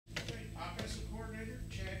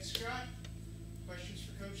Scott. Questions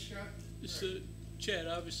for Coach Scott? So, Chad,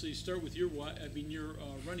 obviously, start with your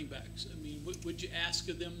running backs. I mean, what would you ask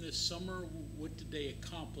of them this summer? What did they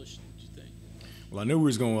accomplish, did you think? Well, I knew we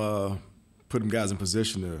was going to put them guys in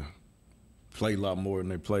position to play a lot more than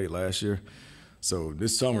they played last year. So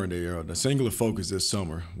this summer, the singular focus this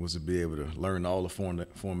summer was to be able to learn all the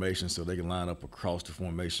formations so they can line up across the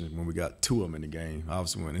formation when we got two of them in the game.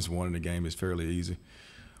 Obviously, when it's one in the game, it's fairly easy.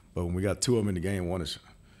 But when we got two of them in the game, one is,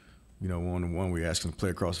 one we ask them to play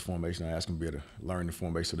across the formation. I ask them to be able to learn the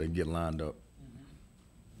formation so they can get lined up.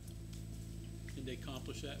 Mm-hmm. Did they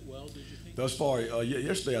accomplish that well, did you think? Thus far,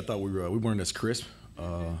 yesterday I thought we weren't as crisp.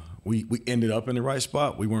 We ended up in the right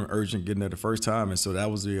spot. We weren't urgent getting there the first time, and so that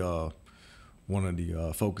was one of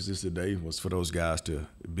the focuses today was for those guys to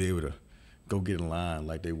be able to go get in line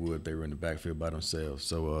like they would if they were in the backfield by themselves.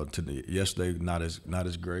 So yesterday not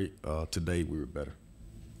as great. Today we were better.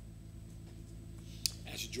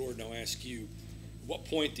 As Jordan, I'll ask you, what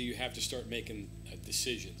point do you have to start making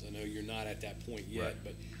decisions? I know you're not at that point yet, right.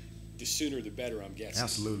 But the sooner the better, I'm guessing.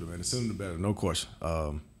 Absolutely, man. The sooner the better, no question.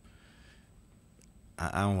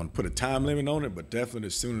 I don't want to put a time limit on it, but definitely the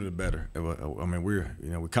sooner the better. I mean, we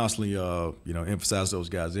constantly, emphasize those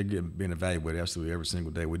guys. They're being evaluated absolutely every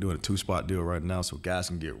single day. We're doing a two-spot deal right now, so guys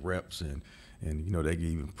can get reps and they can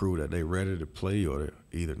even prove that they're ready to play, or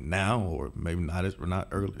either now or maybe not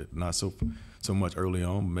early, not so much early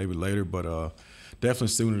on, maybe later, but definitely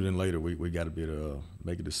sooner than later. We got to be able to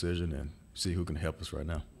make a decision and see who can help us right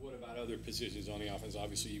now. What about other positions on the offense?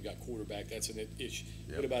 Obviously, you've got quarterback. That's an issue.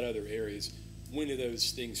 Yep. What about other areas? When do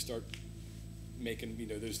those things start making,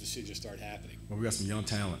 those decisions start happening? Well, we got some young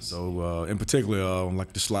talent. So, in particular,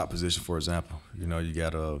 like the slot position, for example, you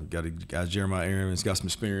got a guy Jeremiah Aaron's got some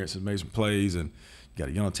experience, has made some plays, and you got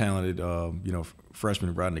a young talented,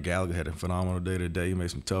 freshman Rodney Gallagher had a phenomenal day today. He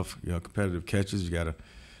made some tough, competitive catches. You got a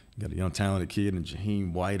young talented kid in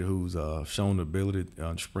Jaheim White who's shown the ability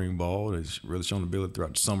on spring ball. He's really shown the ability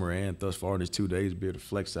throughout the summer and thus far in his 2 days to be able to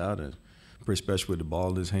flex out and pretty special with the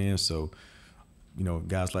ball in his hands. So.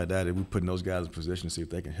 Guys like that, if we're putting those guys in position to see if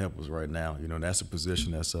they can help us right now. That's a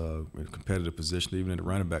position that's a competitive position, even in the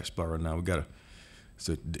running back spot right now.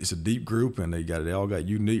 It's a deep group, and they all got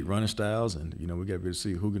unique running styles, and we got to be able to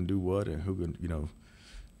see who can do what and who can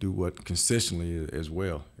do what consistently as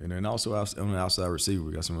well. And then also on the outside receiver,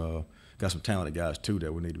 we got some talented guys too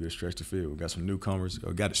that we need to be able to stretch the field. We got some newcomers,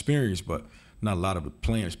 got experience, but not a lot of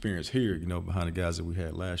playing experience here. Behind the guys that we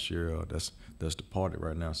had last year, that's departed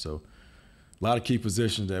right now. So. A lot of key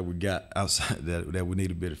positions that we got outside that we need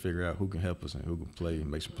to be able to figure out who can help us and who can play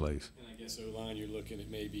and make some plays. And I guess O-line, you're looking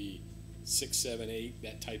at maybe 6, 7, 8,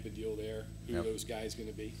 that type of deal there. Who Yep. are those guys going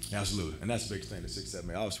to be? Absolutely, and that's the biggest thing, the 6,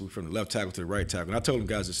 7, 8. Obviously, from the left tackle to the right tackle. And I told them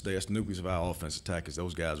guys to stay. That's the nucleus of our offensive tackles.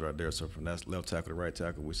 Those guys right there. So from that left tackle to right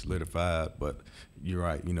tackle, we solidified. But you're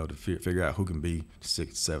right. To figure out who can be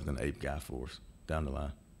 6th, 7th, and 8th guy for us down the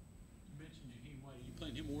line. You mentioned Jaheim White. Are you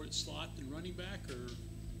playing him more at slot than running back, or?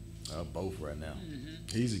 Both right now.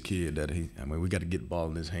 Mm-hmm. He's a kid that we got to get the ball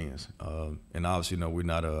in his hands. And obviously, we're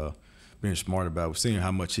not being smart about it. We're seeing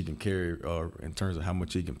how much he can carry in terms of how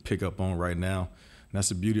much he can pick up on right now. And that's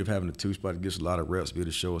the beauty of having a two-spot. It gives a lot of reps, be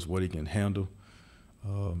able to show us what he can handle.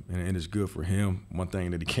 And it's good for him. One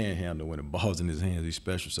thing that he can't handle when the ball's in his hands, he's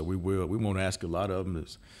special. So we won't ask a lot of him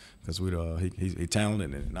because he's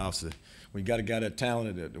talented. And obviously, when you got a guy that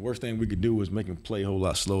talented, the worst thing we could do is make him play a whole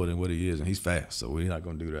lot slower than what he is. And he's fast, so we're not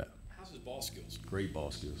going to do that. How's his ball skills? Great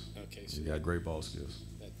ball skills. Okay, so he got great ball skills.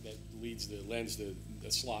 That lends the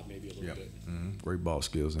slot maybe a little bit. Mm-hmm. Great ball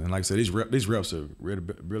skills. And like I said, these reps are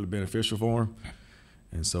really beneficial for him.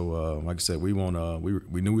 And so, like I said, we knew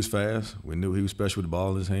he was fast. We knew he was special with the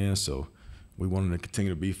ball in his hands. So we want him to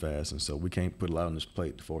continue to be fast. And so we can't put a lot on his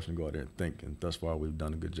plate to force him to go out there and think. And thus far, we've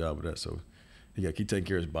done a good job of that. So he got to keep taking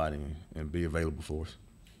care of his body and be available for us.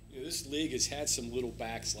 This league has had some little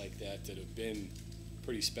backs like that have been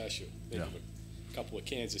pretty special. Think of a couple of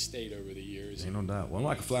Kansas State over the years. Ain't no doubt. Well, I'm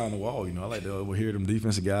like a fly on the wall. I like to overhear them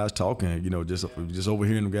defensive guys talking. Just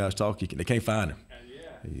overhearing them guys talk, they can't find him.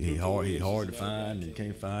 He hard to find. You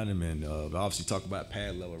can't find him, and obviously talk about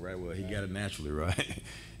pad level, right? Well, he got it naturally, right?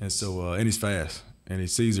 And so, and he's fast, and he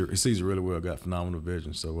sees it really well. Got phenomenal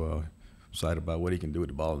vision. So, excited about what he can do with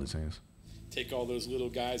the ball in his hands. Take all those little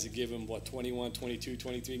guys and give him 21, 22,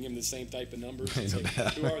 23, and give them the same type of numbers. Ain't no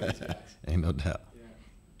doubt. Who are these guys? Ain't no doubt. Yeah.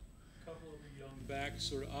 A couple of the young backs,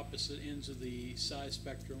 sort of opposite ends of the size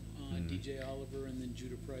spectrum. DJ Oliver and then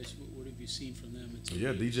Judah Price. What have you seen from them?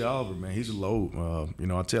 Yeah, DJ Oliver, man, he's a load.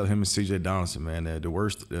 I tell him and CJ Donaldson, man, that the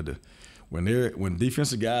worst when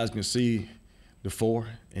defensive guys can see the 4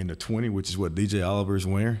 and the 20, which is what DJ Oliver is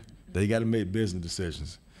wearing, they got to make business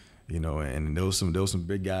decisions. You know, and there was some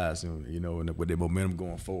big guys, you know, and with their momentum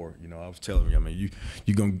going forward. You know, I was telling you, I mean,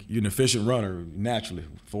 you're an efficient runner naturally,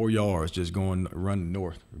 4 yards, just running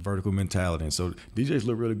north, vertical mentality. And so DJ's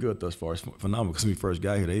looked really good thus far. It's phenomenal because when we first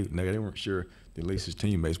got here, they weren't sure, at least his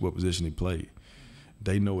teammates, what position he played.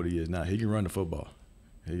 They know what he is now. He can run the football.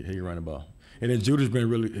 He can run the ball. And then Judah's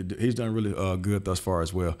he's done really good thus far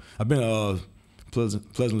as well. I've been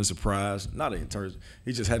pleasantly surprised. Not in terms,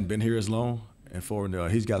 he just hadn't been here as long.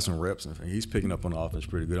 And he's got some reps, and he's picking up on the offense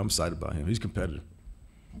pretty good. I'm excited about him. He's competitive.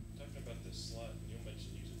 Talking about this slot, you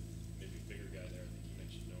mentioned using maybe a bigger guy there. I think you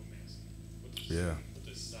mentioned no mass. What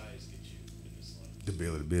does size get you in this slot? The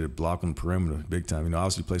ability to be able to block on the perimeter big time. You know,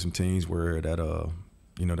 obviously play some teams where that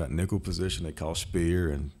that nickel position they call spear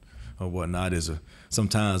and or whatnot is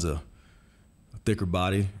sometimes a thicker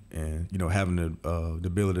body, and you know, having the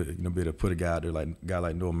ability to, you know, be able to put a guy out there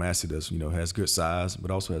like Noah Massey that's, you know, has good size but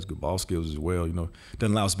also has good ball skills as well. You know,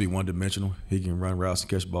 doesn't allow us to be one dimensional. He can run routes and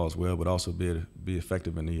catch the ball as well, but also be able to be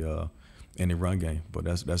effective in the run game. But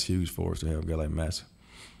that's huge for us to have a guy like Massey.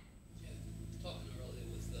 Talking earlier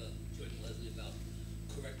with Jordan Leslie about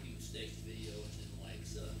correcting mistakes, video and the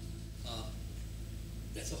likes.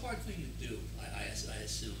 That's a hard thing to do. I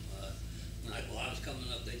assume. When I was coming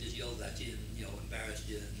up, they just yelled at you and, you know, embarrassed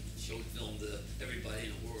you and showed film to everybody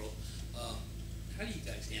in the world. How do you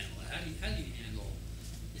guys handle it? How do you handle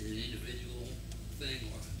it? Is it an individual thing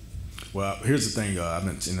or? Well, here's the thing.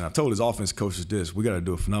 I told his offense coaches this: we got to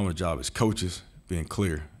do a phenomenal job as coaches being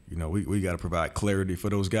clear. You know, we got to provide clarity for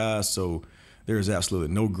those guys, so there's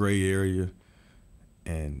absolutely no gray area,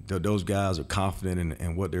 and those guys are confident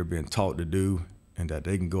in what they're being taught to do, and that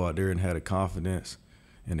they can go out there and have the confidence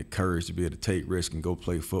and the courage to be able to take risks and go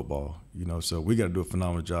play football. You know, so we got to do a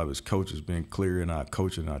phenomenal job as coaches being clear in our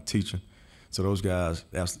coaching and our teaching. So those guys,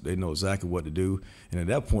 they know exactly what to do. And at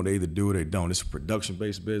that point, they either do or they don't. It's a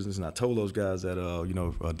production-based business. And I told those guys that,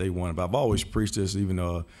 day one, but I've always preached this even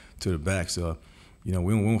to the backs. You know,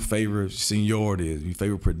 we don't favor seniority. We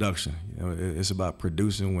favor production. You know, it's about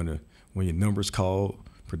producing when your number's called,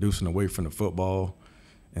 producing away from the football.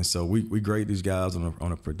 And so we grade these guys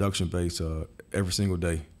on a production base every single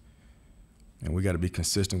day. And we got to be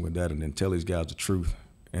consistent with that and then tell these guys the truth.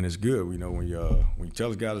 And it's good, you know, when you tell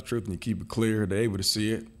the guys the truth and you keep it clear, they're able to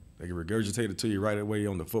see it. They can regurgitate it to you right away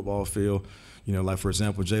on the football field. You know, like, for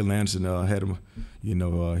example, Jalen Anderson had him, you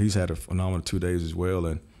know, he's had a phenomenal 2 days as well.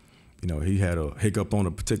 And, you know, he had a hiccup on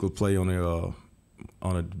a particular play on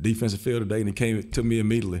a defensive field today, and he came to me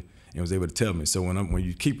immediately and was able to tell me. So when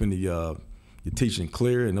you're keeping you're teaching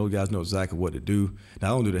clear, and those guys know exactly what to do.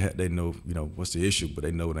 Not only do they know, you know, what's the issue, but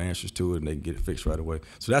they know the answers to it, and they can get it fixed right away.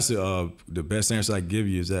 So that's the best answer I can give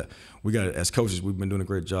you is that we got, as coaches, we've been doing a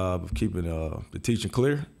great job of keeping the teaching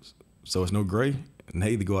clear, so it's no gray. And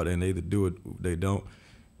they either go out there and they either do it, or they don't,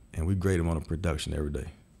 and we grade them on a production every day.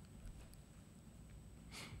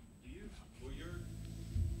 Will your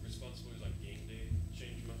responsibilities on game day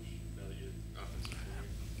change much now that you're offensive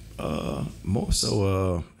coordinator? More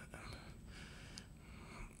so.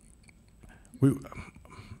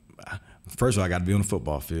 First of all, I got to be on the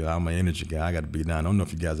football field. I'm an energy guy. I got to be down. I don't know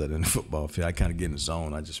if you guys are in the football field. I kind of get in the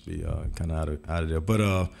zone. I just be kind of out of there.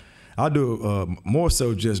 But I'll do more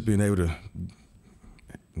so just being able to.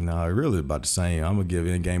 No, really about the same. I'm gonna give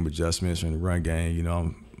in-game adjustments in the run game. You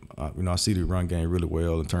know, I see the run game really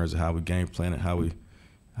well in terms of how we game plan it, how we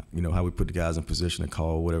put the guys in position to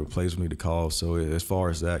call whatever plays we need to call. So as far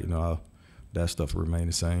as that, you know, that stuff will remain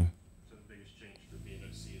the same.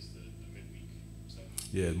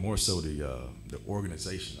 Yeah, more so the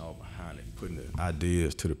organization all behind it, putting the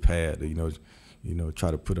ideas to the pad. You know,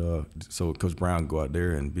 try to put so Coach Brown go out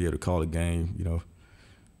there and be able to call a game. You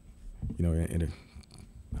know,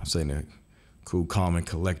 I'm saying a cool, calm, and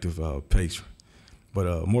collective pace.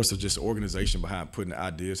 But more so just the organization behind putting the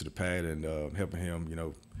ideas to the pad and helping him, you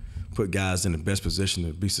know, put guys in the best position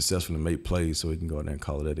to be successful and make plays, so he can go out there and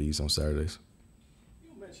call it at ease on Saturdays.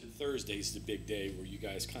 You mentioned Thursday's the big day where you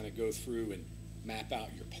guys kind of go through and map out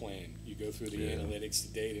your plan. You go through the analytics,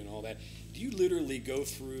 the data, and all that. Do you literally go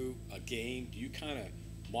through a game? Do you kind of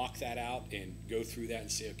mock that out and go through that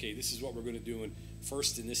and say, okay, this is what we're going to do in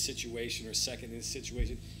first in this situation or second in this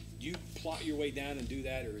situation? Do you plot your way down and do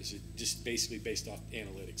that, or is it just basically based off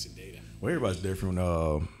analytics and data? Well, everybody's different.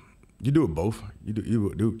 You do it both. You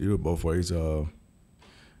do it both ways. You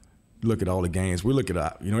look at all the games. We look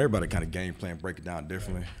at everybody kind of game plan, break it down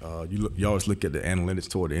differently. You always look at the analytics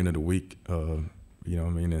toward the end of the week. You know what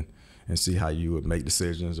I mean, and see how you would make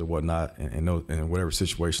decisions or whatnot, and whatever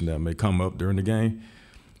situation that may come up during the game.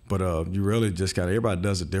 But you really just everybody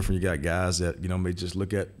does it different. You got guys that may just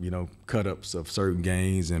look at cut ups of certain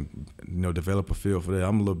games and develop a feel for that.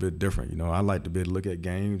 I'm a little bit different. I like to be able to look at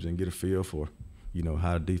games and get a feel for,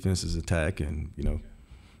 how defenses attack and,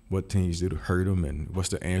 what teams do to hurt them and what's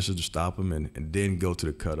the answer to stop them, and then go to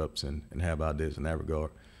the cut-ups and have ideas in that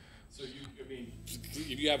regard. So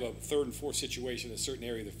if you have a third and fourth situation in a certain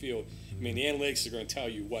area of the field, the analytics are going to tell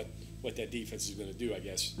you what that defense is going to do, I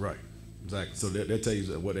guess. Right. Exactly. So they'll tell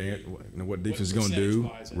you what defense is going to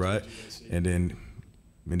do, right? And then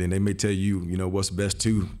they may tell you, what's best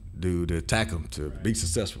to do to attack them to be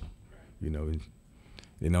successful. In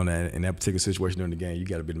that particular situation during the game, you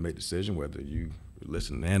got to be able to make a decision whether you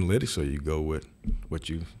listen to analytics or you go with what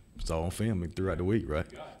you saw on film throughout the week, right?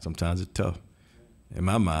 Sometimes it's tough. In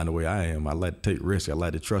my mind, the way I am, I like to take risks. I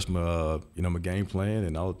like to trust my, my game plan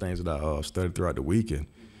and all the things that I studied throughout the week, and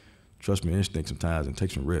trust my instinct sometimes and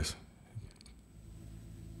take some risks.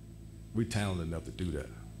 We're talented enough to do that.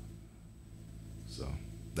 So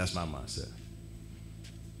that's my mindset.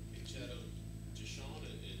 Hey, Chad, Deshaun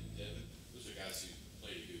and Devin, those are guys who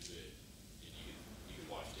played a good bit. And you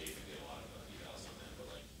can watch tape and get a lot of details on them, but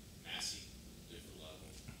like Massey, different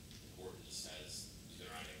level. Gordon just he's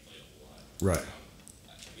been around here and played a whole lot. Right.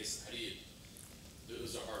 I guess, how do you,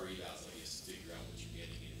 those are hard readouts, I guess, to figure out what you're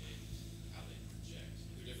getting and how they project.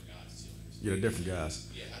 They're different guys, too. Yeah, they're different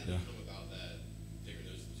guys. Yeah, how did you come about that, figuring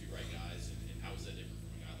those two right guys, and how is that different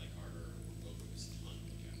from a guy like Carter or Wilbur was a ton of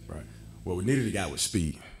guy there? Right. Well, we needed a guy with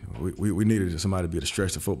speed. We needed somebody to be able to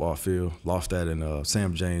stretch the football field. Lost that in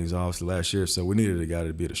Sam James, obviously, last year. So we needed a guy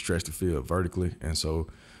to be able to stretch the field vertically. And so,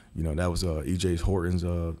 that was E.J. Horton's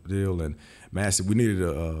deal. And Massey, we needed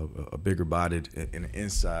a bigger body in the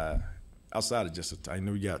inside. Outside of just, I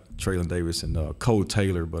know you got Traylon Davis and Cole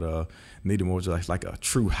Taylor, but needed more just like a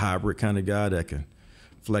true hybrid kind of guy that can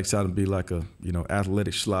flex out and be like a,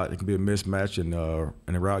 athletic slot. It can be a mismatch in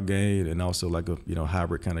a route game, and also like a,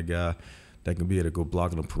 hybrid kind of guy that can be able to go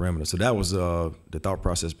block on the perimeter. So that was the thought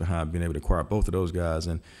process behind being able to acquire both of those guys.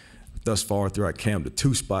 And thus far throughout camp, the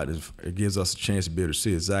two spot it gives us a chance to be able to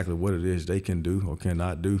see exactly what it is they can do or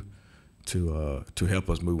cannot do to help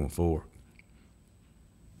us moving forward.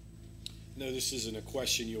 No, this isn't a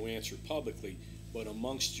question you'll answer publicly, but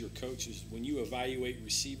amongst your coaches, when you evaluate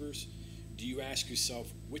receivers, do you ask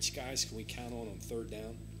yourself, which guys can we count on third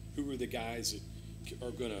down? Who are the guys that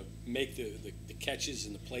are going to make the catches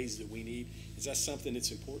and the plays that we need? Is that something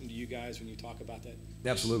that's important to you guys when you talk about that?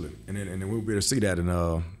 Absolutely, and then we'll be able to see that, and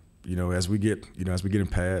as we get in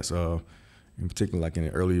pass, in particular like in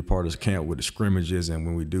the earlier part of the camp with the scrimmages, and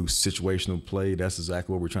when we do situational play, that's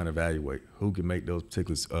exactly what we're trying to evaluate. Who can make those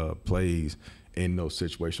particular plays in those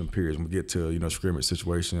situational periods? When we get to scrimmage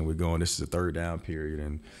situation, and we're going, this is a third down period,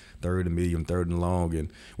 and third and medium, third and long,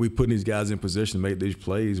 and we putting these guys in position to make these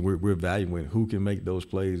plays. We're evaluating who can make those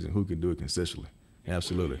plays and who can do it consistently.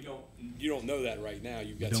 Absolutely. You don't know that right now.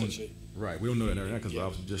 You've got such a right. We don't know that right now because we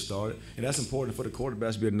obviously just started, and that's important for the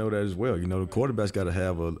quarterbacks to be able to know that as well. The quarterbacks got to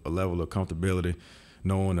have a level of comfortability,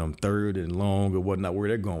 knowing them third and long or whatnot, where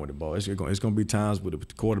they're going with the ball. It's going to be times with the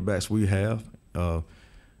quarterbacks we have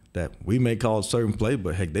that we may call a certain play,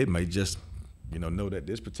 but heck, they may just know that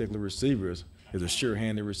this particular receiver is a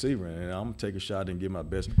sure-handed receiver, and I'm gonna take a shot and give my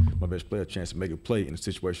best player a chance to make a play in a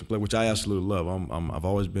situational play, which I absolutely love. I've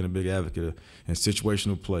always been a big advocate in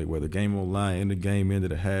situational play, whether game on the line, in the game, end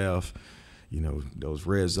of the half, those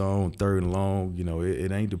red zone, third and long.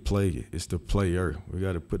 It ain't the play, it's the player. We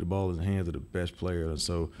got to put the ball in the hands of the best player, and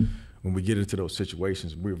so when we get into those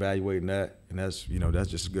situations, we're evaluating that, and that's that's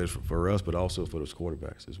just good for us, but also for those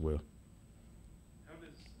quarterbacks as well.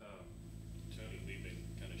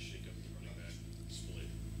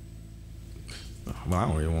 Well, I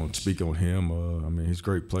don't really want to speak on him. He's a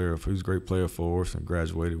great player. He's a great player for us and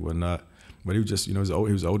graduated, whatnot. But he was just, he was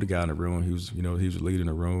the older guy in the room. He was, he was the lead in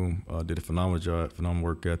the room. Did a phenomenal job, phenomenal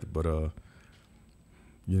work ethic. But,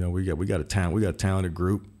 we got a talented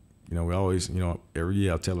group. We always, every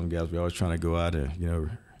year I tell them guys, we always trying to go out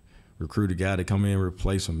and, recruit a guy to come in and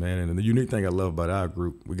replace him, man. And the unique thing I love about our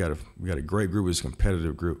group, we got a great group. It's a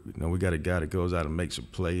competitive group. We got a guy that goes out and makes a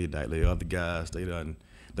play. Like the other guys,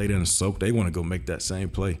 they done soak. They want to go make that same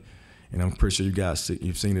play. And I'm pretty sure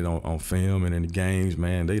you've seen it on film and in the games,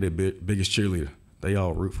 man. They the biggest cheerleader. They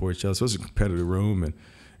all root for each other. So it's a competitive room,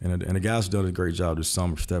 and the guys have done a great job this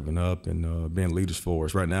summer stepping up and being leaders for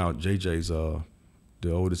us. Right now, JJ's the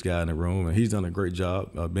oldest guy in the room, and he's done a great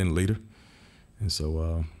job being a leader. And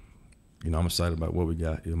so, I'm excited about what we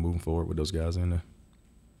got moving forward with those guys in there.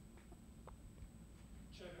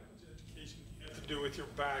 Chad, how much education do you have to do with your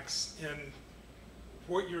backs? And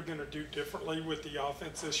what you're going to do differently with the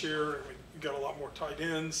offense this year? I mean, you've got a lot more tight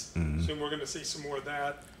ends. Soon we're going to see some more of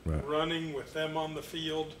that. Right. Running with them on the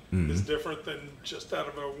field is different than just out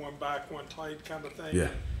of a one back, one tight kind of thing. Yeah.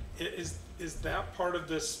 Is that part of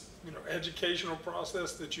this, educational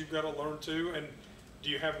process that you've got to learn too? And do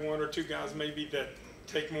you have one or two guys maybe that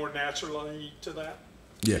take more naturally to that?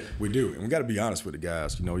 Yeah, we do. And we got to be honest with the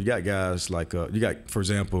guys. You got guys like, you got, for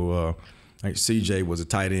example, like CJ was a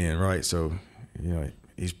tight end, right? So,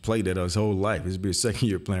 he's played that his whole life. This will be his second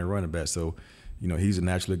year playing running back. So, he's a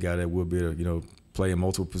natural guy that will be able to, play in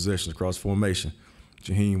multiple positions across formation.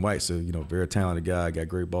 Jaheim White's a, very talented guy, got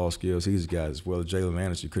great ball skills. He's a guy as well as Jalen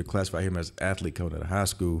Anderson. You could classify him as an athlete coming out of high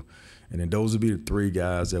school. And then those would be the three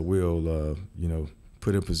guys that will,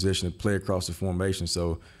 put in position to play across the formation.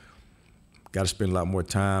 So, got to spend a lot more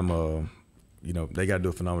time. They got to do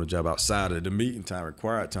a phenomenal job outside of the meeting time,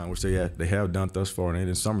 required time, which they have done thus far. And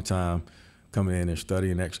in summertime, coming in and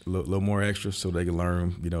studying a little more extra so they can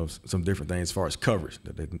learn, some different things as far as coverage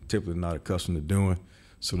that they're typically not accustomed to doing,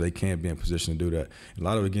 so they can be in position to do that. And a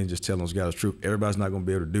lot of it, again, just telling those guys the truth. Everybody's not going to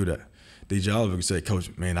be able to do that. DJ Oliver can say,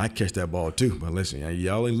 Coach, man, I catch that ball too. But listen,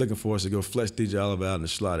 y'all ain't looking for us to go flex DJ Oliver out in the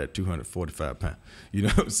slot at 245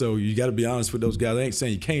 pounds. So you got to be honest with those guys. I ain't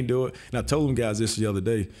saying you can't do it. And I told them guys this the other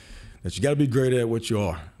day, that you got to be great at what you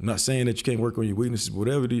are. I'm not saying that you can't work on your weaknesses.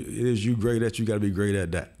 Whatever it is you great at, you got to be great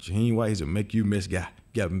at that. Jaheim White is a make you miss guy.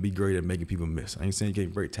 You got to be great at making people miss. I ain't saying you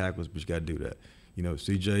can't break tackles, but you got to do that.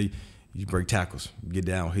 CJ, you break tackles, get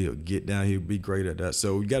downhill, be great at that.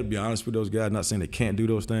 So you got to be honest with those guys. Not saying they can't do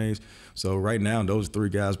those things. So right now, those three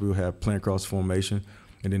guys we'll have playing across the formation.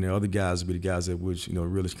 And then the other guys will be the guys that would,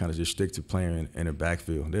 really kind of just stick to playing in the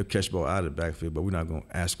backfield. They'll catch the ball out of the backfield, but we're not going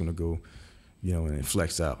to ask them to go, and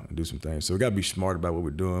flex out and do some things. So we got to be smart about what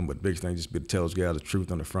we're doing, but the biggest thing is just be to tell those guys the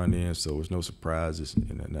truth on the front end, so there's no surprises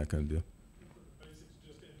and that kind of deal. Basics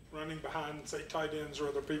just in running behind, say, tight ends or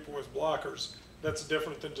other people as blockers, that's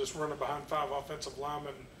different than just running behind 5 offensive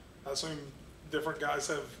linemen. I assume different guys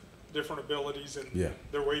have different abilities and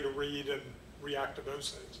their way to read and react to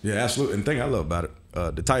those things. Yeah, absolutely. And the thing I love about it,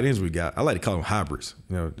 the tight ends we got, I like to call them hybrids.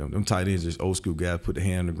 Them tight ends just old school guys, put the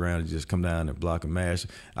hand on the ground and just come down and block and mash.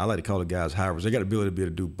 I like to call the guys hybrids. They got the ability to be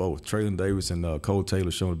able to do both. Traylon Davis and Cole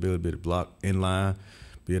Taylor showing the ability to be able to block in line,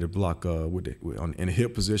 be able to block in the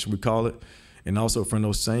hip position, we call it, and also from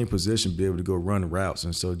those same positions, be able to go run routes.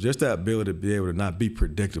 And so just that ability to be able to not be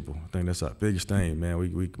predictable, I think that's our biggest thing, man.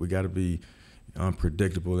 We got to be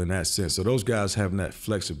unpredictable in that sense. So those guys having that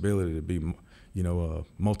flexibility to be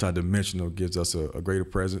multi-dimensional gives us a greater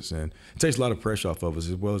presence, and it takes a lot of pressure off of us,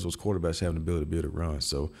 as well as those quarterbacks having the ability to be able to run.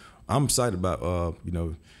 So I'm excited about,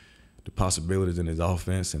 the possibilities in his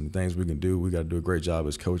offense and the things we can do. We got to do a great job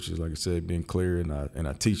as coaches, like I said, being clear and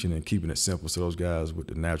our teaching and keeping it simple. So those guys with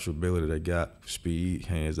the natural ability they got, speed,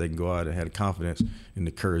 hands, they can go out and have the confidence and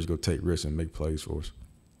the courage to go take risks and make plays for us.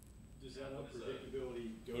 Does that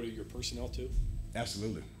unpredictability go to your personnel too?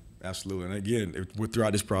 Absolutely. Absolutely. And again,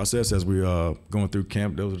 throughout this process, as we're going through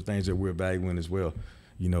camp, those are the things that we're evaluating as well.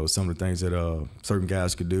 Some of the things that certain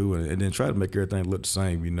guys could do, and then try to make everything look the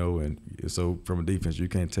same, and so from a defense, you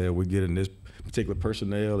can't tell we get in this particular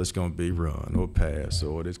personnel, it's going to be run or pass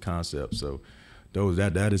or this concept. So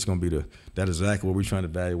that is going to be that is exactly what we're trying to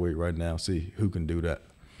evaluate right now, see who can do that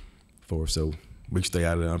for us. So we stay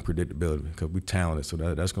out of the unpredictability because we're talented. So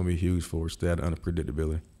that's going to be huge for us, stay out of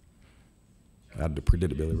unpredictability. Out of the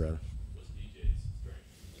predictability, rather. What's DJ's strength?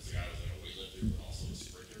 This guy was like a weightlifter, but also a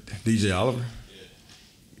sprinter. DJ Oliver?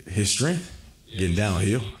 Yeah. His strength? Getting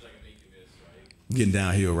downhill. Seems like a make you miss, right? Getting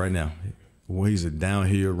downhill right now. Well, he's a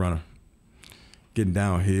downhill runner. Getting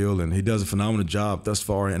downhill, and he does a phenomenal job thus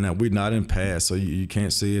far. And now we're not in pass, so you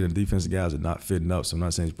can't see it, and defensive guys are not fitting up. So I'm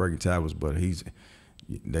not saying he's breaking tackles, but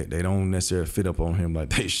they don't necessarily fit up on him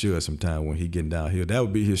like they should sometimes when he's getting downhill. That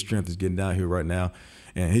would be his strength, is getting downhill right now.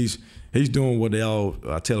 And he's doing what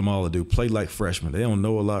I tell them all to do, play like freshmen. They don't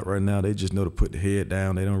know a lot right now. They just know to put the head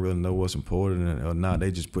down. They don't really know what's important or not.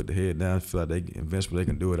 They just put the head down, feel like they invincible, they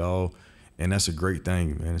can do it all. And that's a great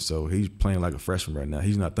thing, man. So he's playing like a freshman right now.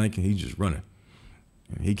 He's not thinking, he's just running.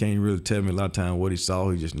 And he can't really tell me a lot of times what he saw.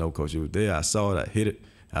 He just know, Coach, it was there. I saw it, I hit it,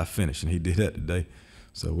 I finished. And he did that today.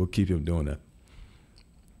 So we'll keep him doing that.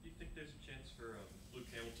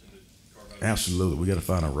 Absolutely, we got to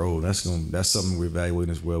find a role. That's something we're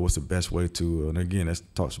evaluating as well. What's the best way to? And again, that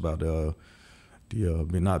talks about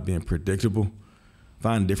not being predictable.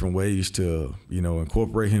 Find different ways to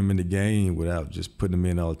incorporate him in the game without just putting him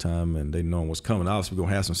in all the time, and they know what's coming. Obviously, we're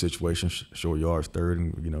gonna have some situations, short yards, third,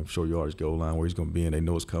 and short yards goal line where he's gonna be, and they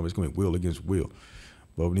know it's coming. It's gonna be will against will.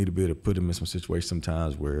 But we need to be able to put him in some situations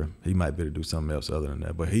sometimes where he might be able to do something else other than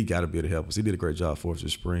that. But he got to be able to help us. He did a great job for us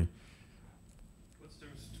this spring. What's the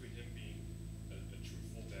difference between him being a true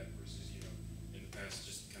fullback versus, in the past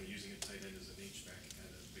just kind of using a tight end as an H-back and kind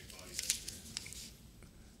of big body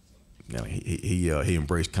back there? He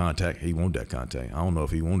embraced contact. He want that contact. I don't know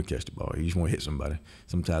if he want to catch the ball. He just want to hit somebody.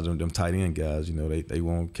 Sometimes them tight end guys, they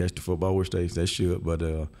won't catch the football, which they should, but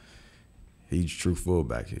he's true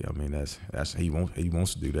fullback. I mean, that's he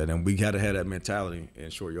wants to do that, and we got to have that mentality in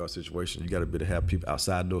short yard situations. You got to be able to have people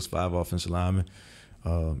outside those 5 offensive linemen,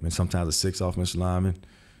 and sometimes a 6 offensive linemen,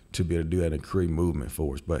 to be able to do that and create movement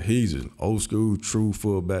for us. But he's an old school true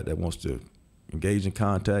fullback that wants to engage in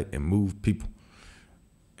contact and move people,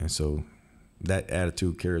 and so that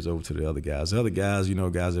attitude carries over to the other guys. The other guys,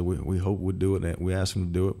 guys that we hope would do it, and we ask them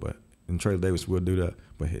to do it, and Traylor Davis will do that,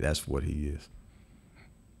 but that's what he is.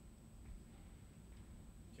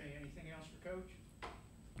 Okay, anything else for Coach?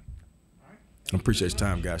 All right. I appreciate your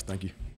time, guys. Thank you.